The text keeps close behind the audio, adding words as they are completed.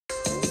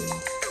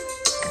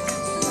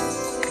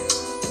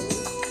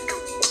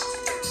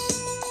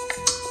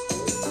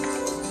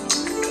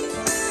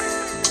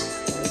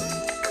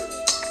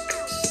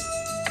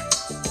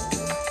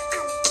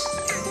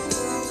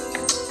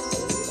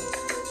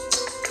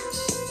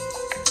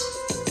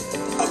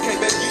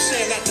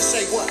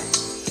Say what?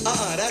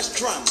 That's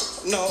drama.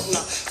 No,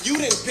 you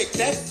didn't pick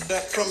that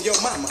from your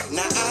mama.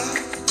 Now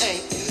I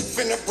ain't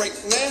finna break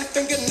man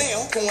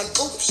fingernail going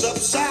oops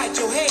upside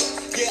your head.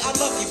 Yeah, I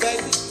love you,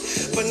 baby,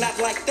 but not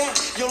like that.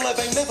 Your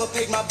love ain't never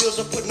paid my bills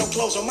or put no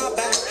clothes on my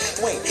back.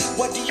 Wait,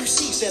 what do you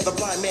see? Said the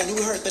blind man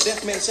who heard the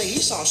deaf man say he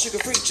saw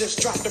Sugar Free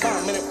just dropped the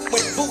bomb and it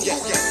went booyah.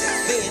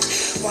 Then,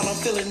 while I'm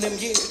feeling them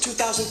years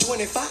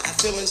 2025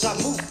 feelings, I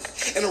move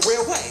in a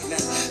real way. Now,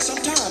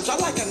 sometimes I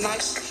like a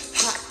nice,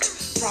 hot,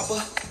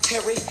 proper,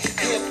 hairy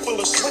head full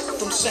of sweat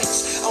from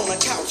sex on the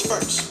couch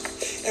first.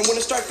 And when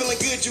it start feeling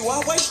good, you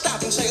always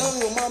stop and say, oh,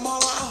 mama,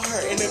 I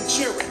hurt. And them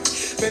cheering.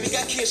 Baby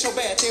got kids so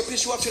bad, they'll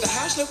piss you up to the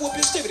house, let whoop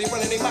your stivity,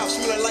 running their mouth,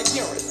 smelling like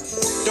urine.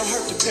 Don't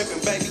hurt the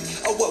pimpin', baby.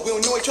 Oh, what, we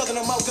don't know each other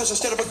no more, cause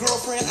instead of a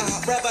girlfriend,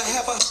 I'd rather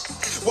have a...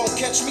 Won't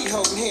catch me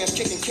holding hands,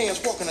 kicking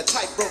cans, walking a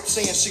tightrope,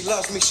 saying she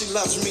loves me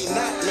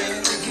not,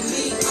 man. I can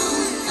be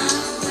on my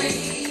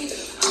way,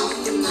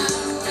 on my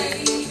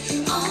way,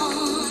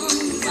 on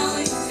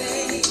my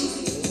way.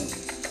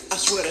 I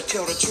swear to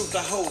tell the truth, the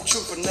whole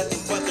truth, and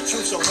nothing but the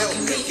truth, so help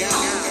me, God.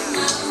 On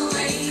my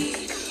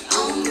way,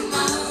 on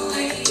my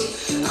way,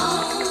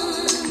 on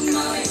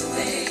my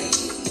way.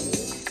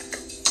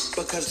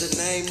 Because the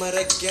name of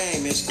the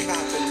game is cop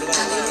and blood.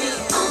 I can be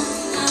on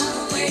my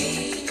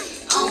way,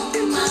 on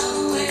my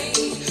way,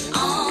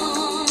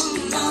 on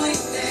my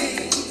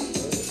way.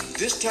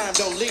 This time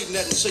don't leave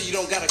nothing so you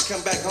don't gotta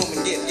come back home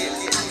and get. I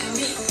can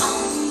be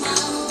on my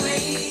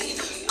way,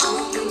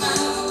 on my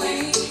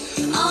way,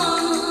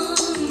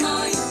 on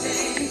my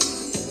way.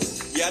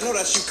 Yeah, I know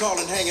that's you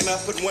calling, hanging up,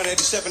 putting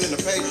 187 in the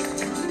page.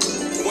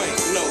 Wait,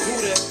 no,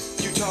 who that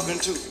you talking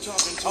to?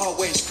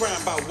 Always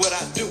crying about what I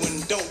do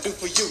and don't do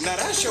for you. Now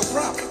that's your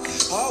problem.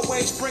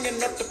 Always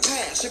bringing up the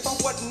past. If I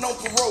wasn't on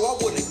parole, I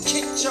would've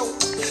kicked you.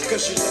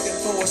 Cause you're looking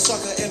for a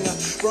sucker in the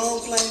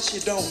wrong place.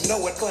 You don't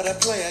know it, but a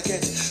player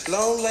gets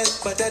lonely.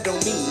 But that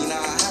don't mean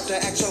I have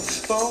to act so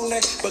phony.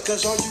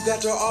 Because all you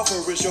got to offer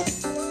is your...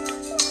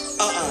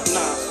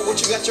 nah. What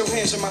you got your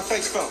hands in my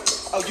face for?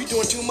 Oh, you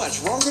doing too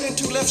much. Wronger than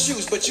two left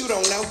shoes, but you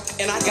don't know.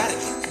 And I got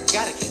it.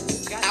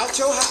 Out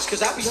your house,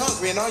 cause I be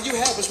hungry, and all you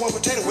have is one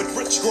potato with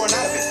bricks growing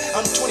out of it.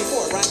 I'm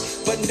 24, right?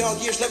 But in dog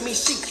years, let me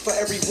see. For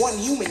every 1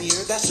 human year,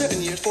 that's 7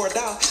 years for a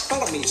dog.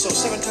 Follow me. So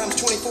 7 times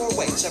 24,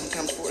 wait, 7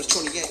 times 4 is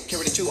 28.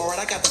 Carry the 2, all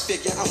right, I got the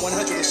figure. I'm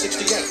 168.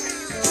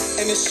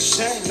 And it's a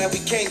shame that we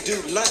can't do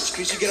lunch,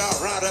 cause you get all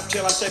riled up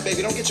till I say,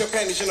 baby, don't get your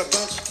panties in a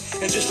bunch.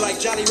 And just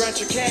like Jolly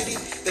Rancher candy,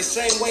 the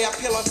same way I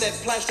peel off that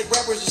plastic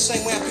wrapper is the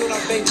same way I peeled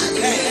off baby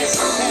panties.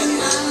 On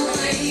my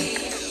way,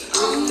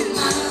 on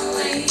my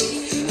way,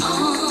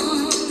 on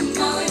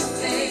my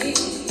way.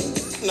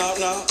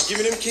 No, give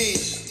me them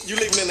keys. You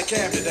leave them in the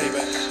cab today,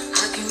 baby.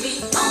 I can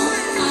be on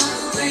my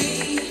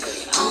way,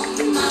 on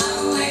my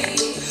way,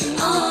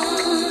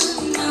 on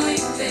my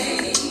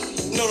way.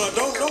 No,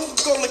 don't go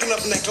looking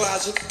up in that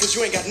closet, cause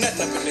you ain't got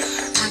nothing up in there.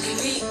 I can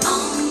be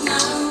on my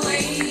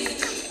way,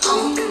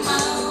 on my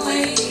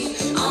way,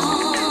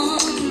 on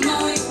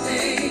my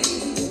way.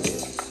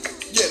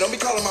 Yeah, don't be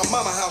calling my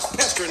mama house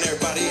pestering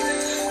everybody.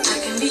 I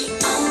can be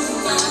on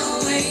my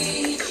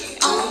way,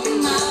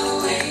 on my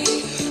way,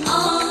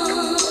 on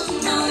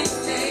my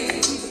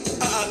way.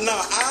 Nah,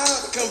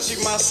 I'll come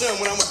see my son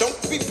when don't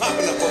be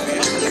popping up over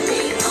here. I can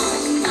be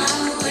on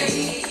my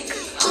way,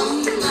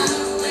 on my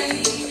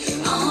way,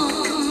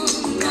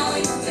 on my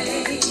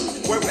way.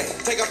 Wait,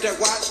 take off that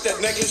watch, that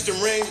necklace, the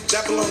ring,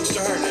 that belongs to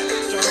her now.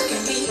 I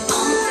can be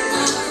on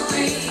my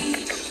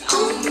way,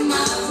 on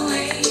my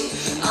way,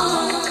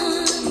 on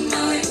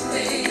my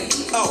way.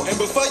 Oh, and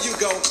before you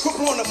go, quit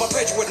blowing up my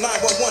page with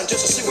 911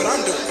 just to see what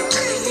I'm doing.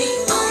 I can be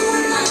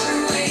on my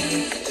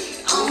way,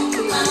 on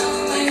my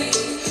way,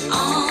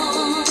 on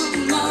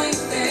my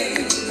way.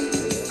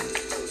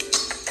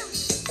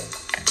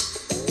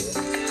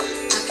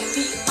 I can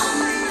be on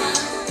my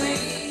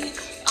way,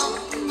 on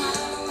my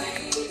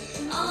way,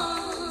 on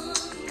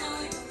my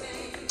way.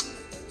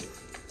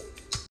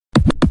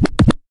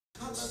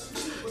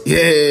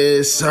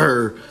 Yes,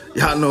 sir.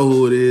 Y'all know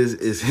who it is.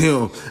 It's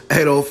him,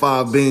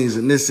 805 Beans,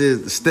 and this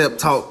is the Step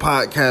Talk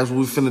Podcast where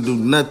we finna do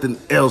nothing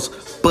else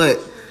but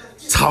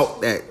talk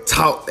that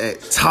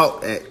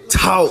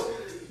talk.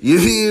 You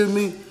hear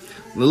me?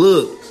 Now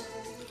look,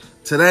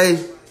 today,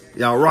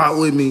 y'all rock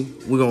with me.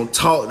 We're gonna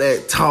talk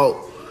that talk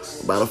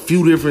about a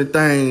few different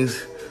things.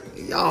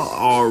 Y'all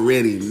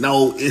already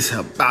know it's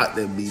about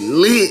to be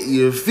lit.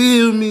 You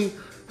feel me?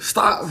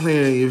 Stop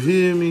playing, you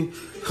feel me?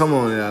 Come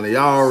on now,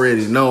 y'all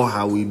already know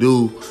how we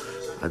do.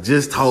 I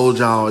just told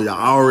y'all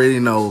already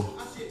know.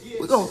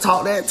 We're gonna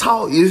talk that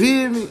talk, you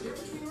feel me?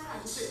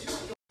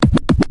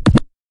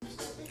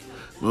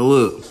 Now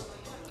look,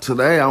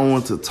 today I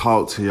want to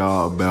talk to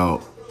y'all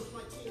about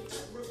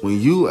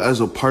when you as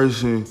a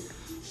person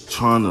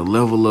trying to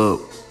level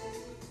up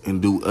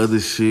and do other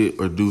shit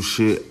or do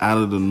shit out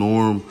of the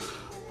norm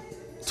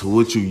to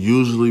what you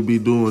usually be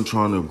doing,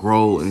 trying to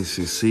grow and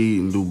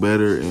succeed and do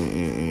better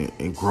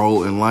and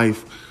grow in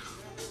life,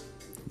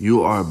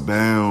 you are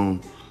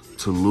bound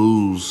to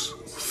lose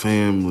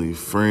family,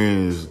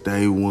 friends,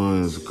 day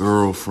ones,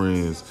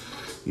 girlfriends,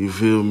 you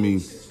feel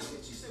me,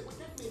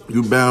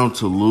 you're bound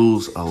to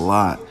lose a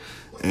lot.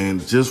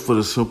 And just for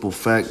the simple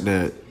fact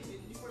that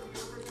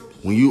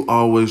when you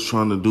always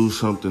trying to do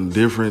something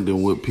different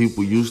than what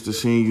people used to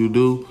seeing you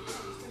do,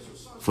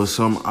 for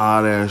some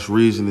odd ass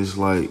reason, it's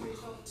like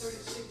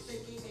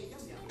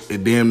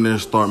it damn near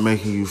start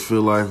making you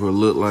feel like or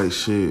look like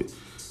shit.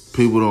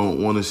 People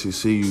don't want to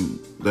see you.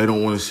 They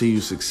don't want to see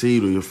you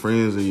succeed, or your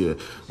friends, or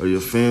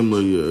your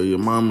family, or your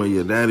mama, or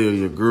your daddy, or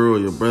your girl, or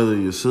your brother, or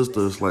your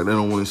sister. It's like they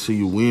don't want to see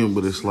you win.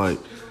 But it's like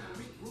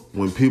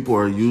when people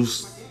are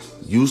used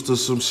to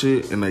some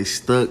shit and they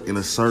stuck in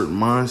a certain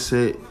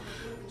mindset,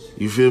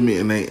 you feel me,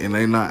 and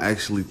they not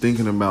actually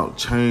thinking about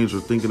change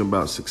or thinking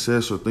about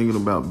success or thinking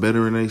about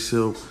bettering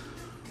themselves,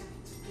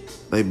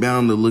 they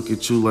bound to look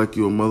at you like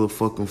you a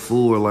motherfucking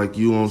fool, or like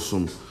you on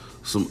some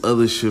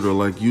other shit, or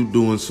like you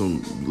doing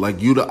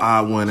like you the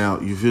odd one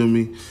out, you feel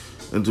me?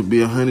 And to be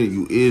 100,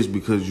 you is,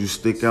 because you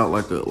stick out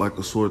like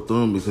a sore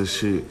thumb, because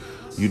shit,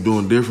 you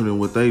doing different than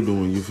what they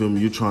doing, you feel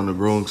me? You trying to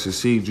grow and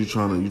succeed, you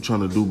trying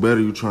to do better,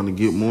 you trying to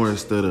get more,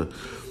 instead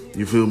of,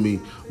 you feel me,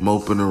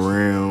 moping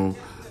around,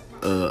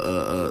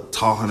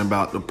 talking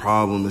about the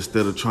problem,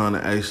 instead of trying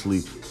to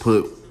actually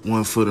put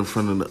one foot in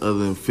front of the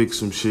other and fix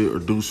some shit or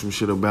do some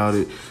shit about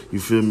it, you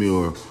feel me?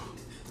 Or,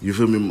 you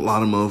feel me, a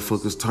lot of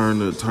motherfuckers turn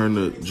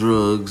to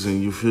drugs,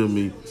 and you feel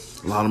me,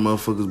 a lot of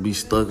motherfuckers be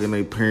stuck in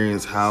their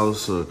parents'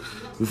 house, or,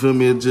 you feel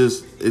me, it's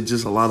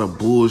just a lot of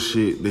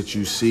bullshit that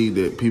you see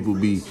that people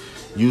be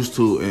used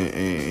to,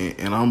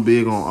 and I'm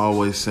big on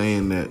always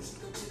saying that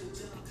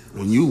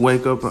when you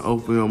wake up and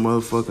open your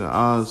motherfucking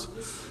eyes,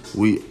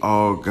 we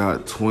all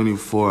got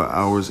 24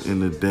 hours in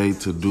the day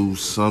to do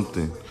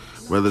something.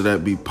 Whether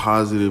that be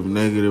positive,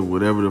 negative,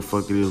 whatever the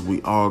fuck it is,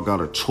 we all got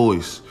a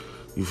choice.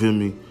 You feel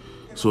me?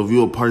 So if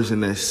you're a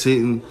person that's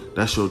sitting,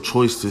 that's your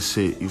choice to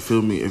sit. You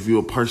feel me? If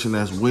you're a person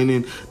that's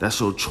winning, that's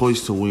your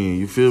choice to win.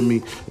 You feel me?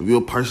 If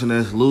you're a person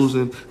that's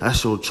losing,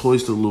 that's your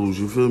choice to lose.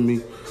 You feel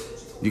me?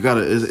 You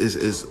gotta,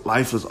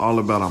 life is all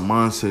about a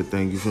mindset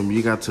thing. You feel me?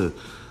 You got to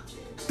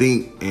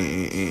think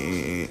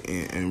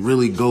and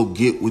really go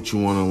get what you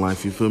want in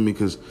life, you feel me?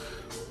 Because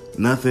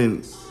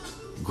nothing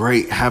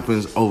great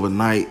happens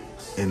overnight,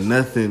 and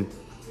nothing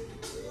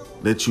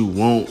that you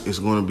want is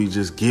going to be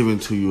just given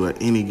to you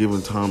at any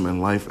given time in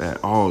life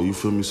at all, you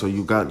feel me? So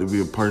you got to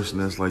be a person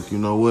that's like, you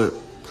know what,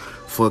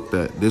 fuck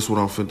that, this is what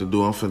I'm finna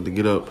do. I'm finna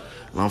get up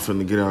and I'm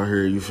finna get out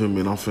here, you feel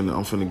me? And I'm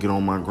finna get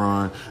on my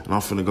grind, and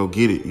I'm finna go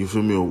get it, you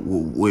feel me?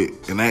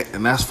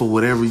 And that's for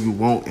whatever you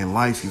want in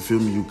life, you feel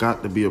me? You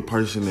got to be a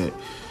person that,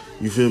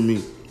 you feel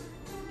me,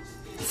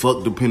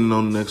 fuck depending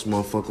on the next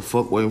motherfucker,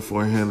 fuck waiting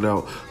for a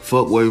handout,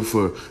 fuck waiting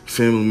for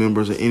family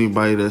members or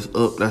anybody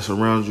that's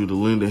around you to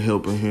lend a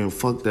helping hand.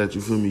 Fuck that,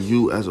 you feel me?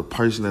 You as a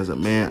person, as a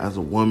man, as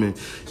a woman,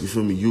 you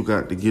feel me, you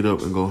got to get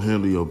up and go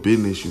handle your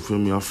business, you feel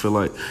me? I feel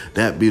like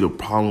that be the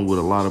problem with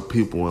a lot of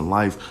people in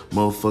life.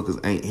 Motherfuckers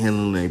ain't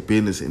handling their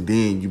business, and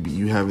then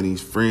you having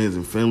these friends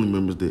and family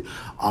members that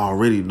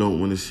already don't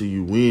want to see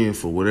you win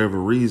for whatever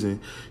reason,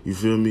 you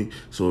feel me?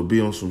 So it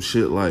be on some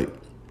shit like,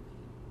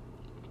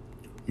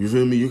 you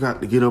feel me? You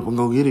got to get up and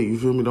go get it. You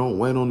feel me? Don't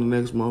wait on the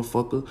next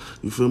motherfucker.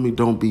 You feel me?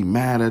 Don't be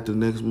mad at the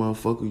next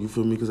motherfucker. You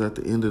feel me? Because at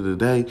the end of the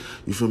day,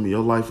 you feel me?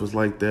 Your life is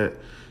like that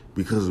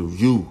because of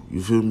you.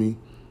 You feel me?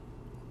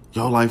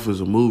 Your life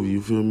is a movie.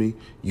 You feel me?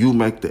 You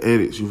make the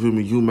edits. You feel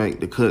me? You make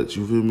the cuts.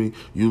 You feel me?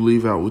 You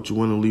leave out what you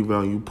want to leave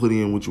out. You put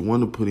in what you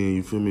want to put in.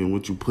 You feel me? And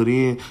what you put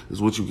in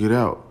is what you get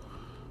out.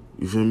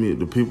 You feel me?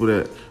 The people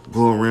that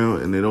go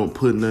around and they don't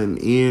put nothing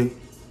in,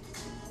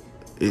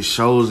 it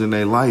shows in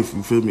their life,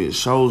 you feel me? It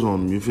shows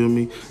on them, you feel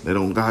me? They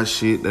don't got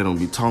shit. They don't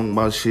be talking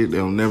about shit. They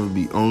don't never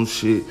be on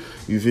shit.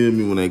 You feel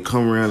me? When they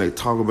come around, they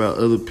talk about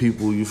other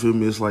people, you feel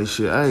me? It's like,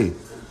 shit, hey,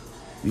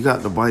 you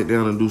got to bite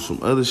down and do some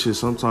other shit.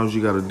 Sometimes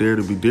you got to dare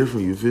to be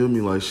different, you feel me?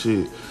 Like,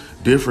 shit,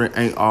 different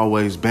ain't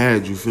always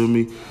bad, you feel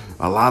me?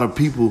 A lot of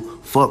people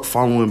fuck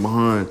following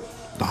behind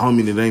the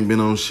homie that ain't been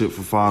on shit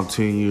for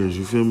 5-10 years,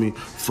 you feel me?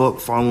 Fuck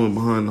following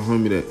behind the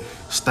homie that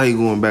stay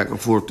going back and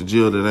forth to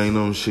jail that ain't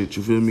on shit,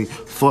 you feel me?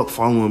 Fuck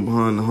following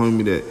behind the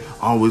homie that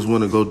always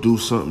want to go do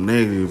something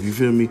negative, you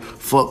feel me?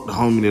 Fuck the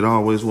homie that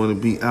always want to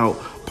be out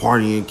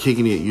partying,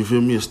 kicking it, you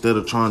feel me? Instead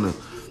of trying to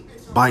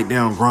bite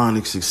down, grind,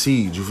 and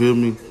succeed, you feel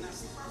me?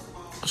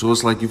 So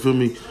it's like, you feel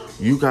me?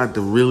 You got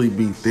to really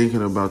be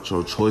thinking about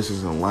your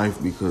choices in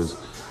life, because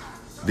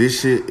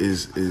this shit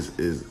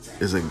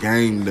is a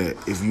game that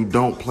if you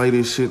don't play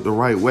this shit the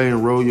right way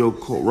and roll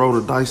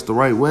the dice the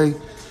right way,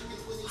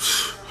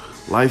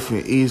 life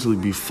can easily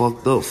be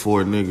fucked up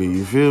for a nigga,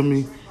 you feel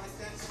me?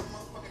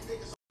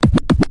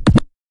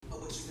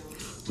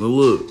 Now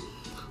look,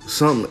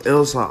 something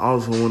else I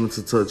also wanted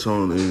to touch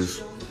on is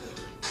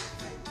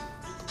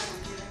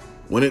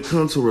when it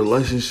comes to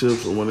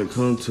relationships, or when it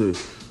comes to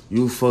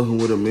you fucking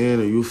with a man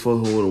or you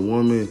fucking with a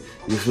woman,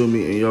 you feel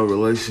me, in your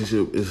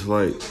relationship, it's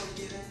like,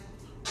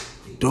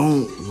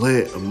 don't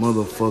let a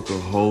motherfucker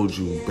hold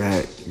you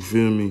back, you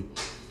feel me?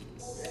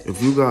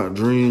 If you got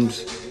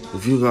dreams,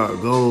 if you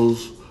got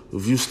goals,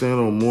 if you stand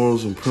on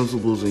morals and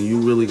principles and you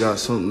really got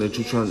something that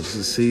you're trying to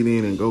succeed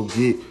in and go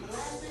get,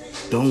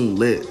 don't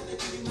let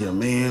your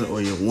man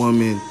or your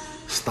woman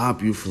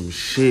stop you from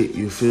shit,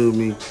 you feel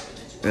me?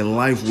 In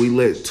life, we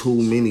let too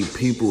many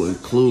people,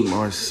 including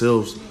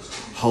ourselves,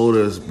 hold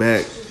us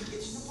back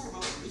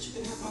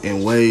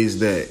in ways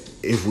that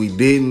if we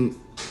didn't,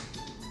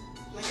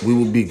 we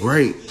would be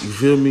great, you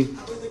feel me?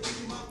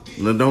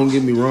 Now, don't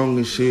get me wrong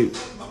and shit.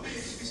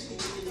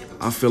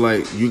 I feel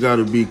like you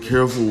gotta be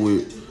careful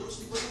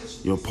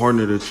with your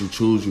partner that you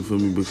choose, you feel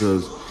me?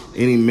 Because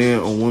any man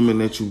or woman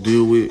that you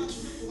deal with,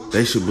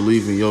 they should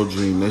believe in your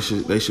dream. They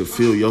should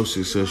feel your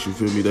success, you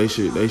feel me? They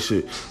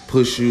should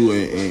push you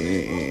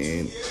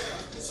and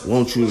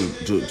want you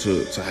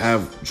to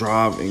have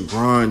drive and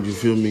grind, you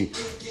feel me?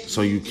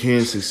 So you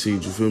can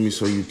succeed, you feel me?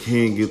 So you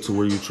can get to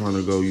where you're trying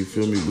to go, you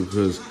feel me?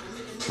 Because,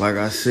 like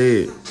I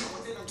said,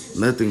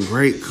 nothing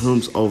great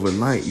comes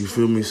overnight, you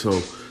feel me?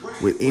 So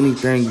with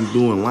anything you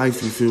do in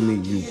life, you feel me,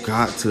 you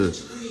got to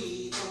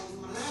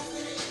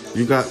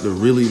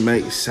really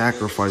make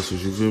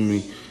sacrifices, you feel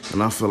me?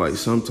 And I feel like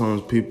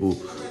sometimes people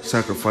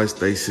sacrifice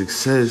their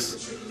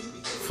success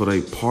for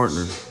their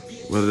partner,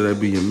 whether that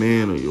be your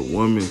man or your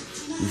woman,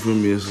 you feel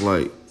me? It's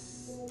like,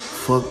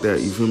 fuck that,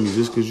 you feel me?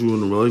 Just because you're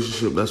in a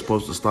relationship, that's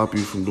supposed to stop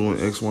you from doing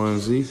X, Y,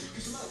 and Z,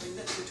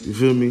 you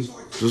feel me?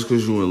 Just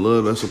because you're in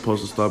love, that's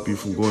supposed to stop you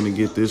from going to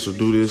get this or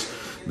do this.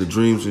 The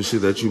dreams and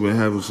shit that you've been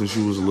having since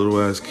you was a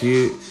little ass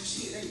kid.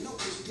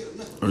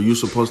 Are you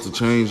supposed to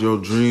change your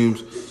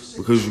dreams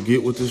because you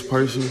get with this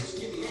person?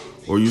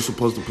 Or are you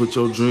supposed to put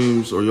your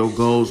dreams or your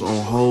goals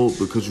on hold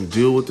because you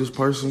deal with this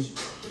person?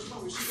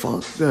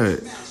 Fuck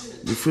that.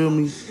 You feel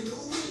me?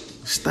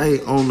 Stay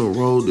on the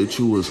road that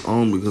you was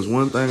on, because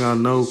one thing I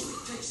know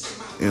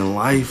in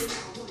life,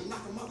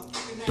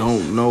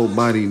 don't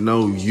nobody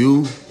know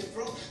you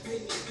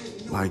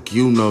like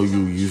you know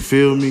you. You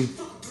feel me?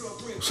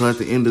 So at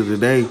the end of the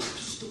day,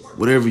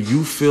 whatever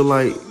you feel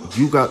like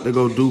you got to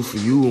go do for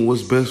you and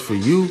what's best for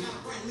you,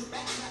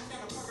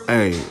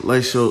 hey,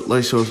 lace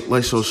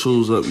your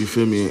shoes up, you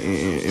feel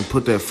me, and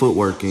put that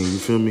footwork in, you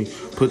feel me?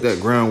 Put that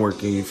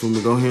groundwork in, you feel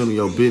me? Go handle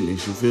your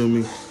business, you feel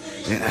me?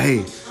 And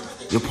hey,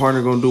 your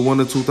partner gonna do one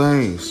or two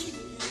things.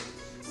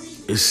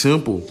 It's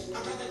simple.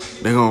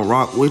 They gonna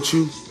rock with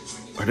you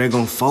or they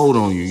gonna fold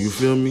on you, you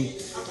feel me?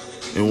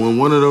 And when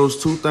one of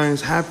those two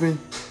things happen,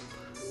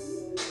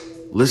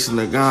 listen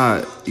to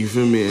God, you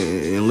feel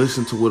me, and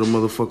listen to what a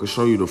motherfucker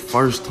show you the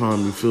first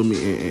time, you feel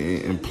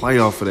me, and play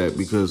off of that,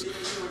 because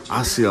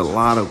I see a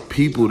lot of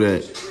people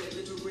that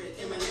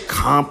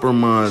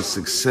compromise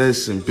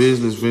success and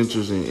business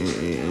ventures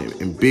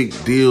and big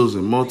deals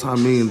and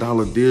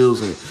multi-million-dollar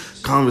deals and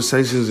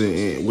conversations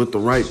and with the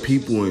right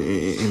people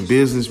and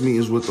business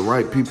meetings with the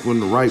right people in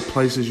the right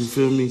places, you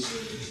feel me?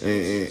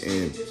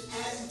 And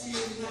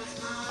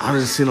I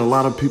done seen a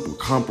lot of people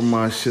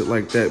compromise shit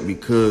like that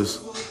because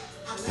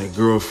their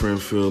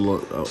girlfriend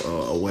feel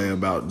a way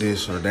about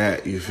this or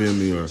that, you feel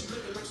me? Or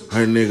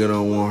her nigga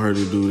don't want her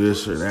to do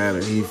this or that,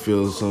 or he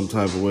feels some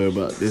type of way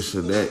about this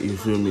or that, you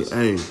feel me?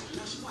 Hey,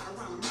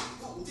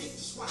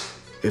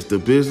 if the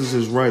business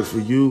is right for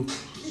you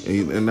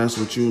and that's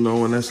what you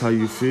know and that's how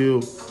you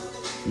feel,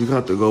 you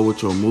got to go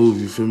with your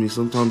move, you feel me?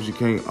 Sometimes you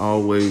can't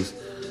always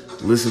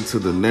listen to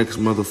the next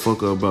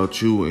motherfucker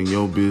about you and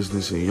your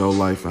business and your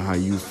life and how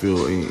you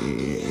feel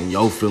and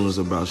your feelings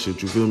about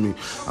shit, you feel me?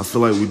 I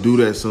feel like we do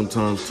that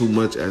sometimes too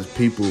much as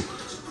people.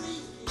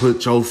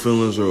 Put your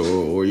feelings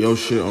or your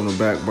shit on the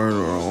back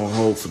burner or on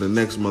hold for the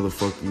next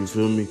motherfucker, you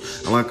feel me?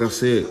 And like I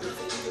said,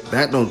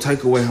 that don't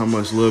take away how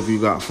much love you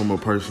got from a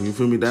person, you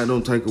feel me? That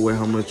don't take away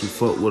how much you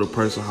fuck with a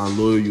person, how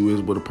loyal you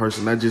is with a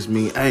person. That just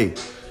mean, hey,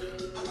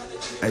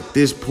 at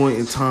this point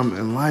in time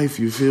in life,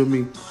 you feel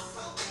me?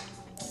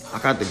 I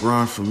got to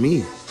grind for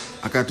me.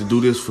 I got to do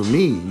this for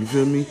me, you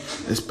feel me?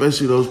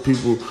 Especially those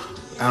people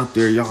out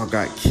there, y'all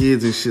got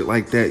kids and shit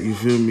like that, you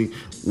feel me?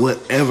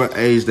 Whatever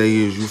age they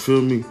is, you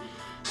feel me?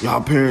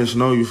 Y'all parents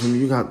know, you feel me?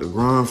 You got to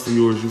grind for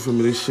yours, you feel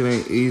me? This shit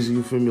ain't easy,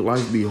 you feel me?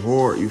 Life be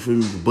hard, you feel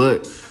me?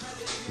 But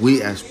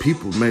we as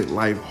people make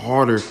life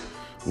harder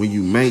when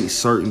you make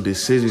certain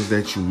decisions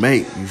that you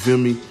make, you feel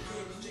me?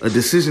 A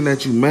decision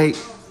that you make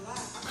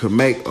could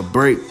make or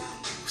break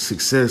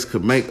success,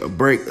 could make or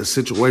break a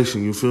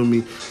situation, you feel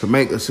me? Could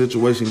make a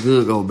situation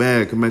good go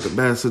bad, could make a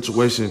bad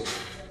situation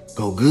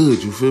go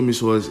good, you feel me?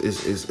 So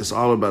it's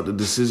all about the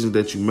decisions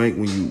that you make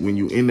when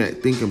you in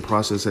that thinking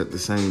process at the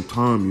same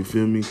time, you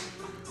feel me?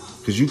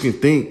 Because you can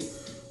think,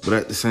 but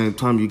at the same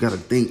time, you got to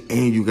think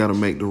and you got to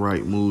make the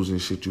right moves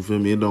and shit, you feel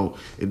me? It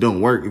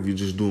don't work if you're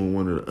just doing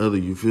one or the other,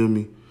 you feel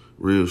me?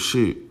 Real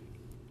shit.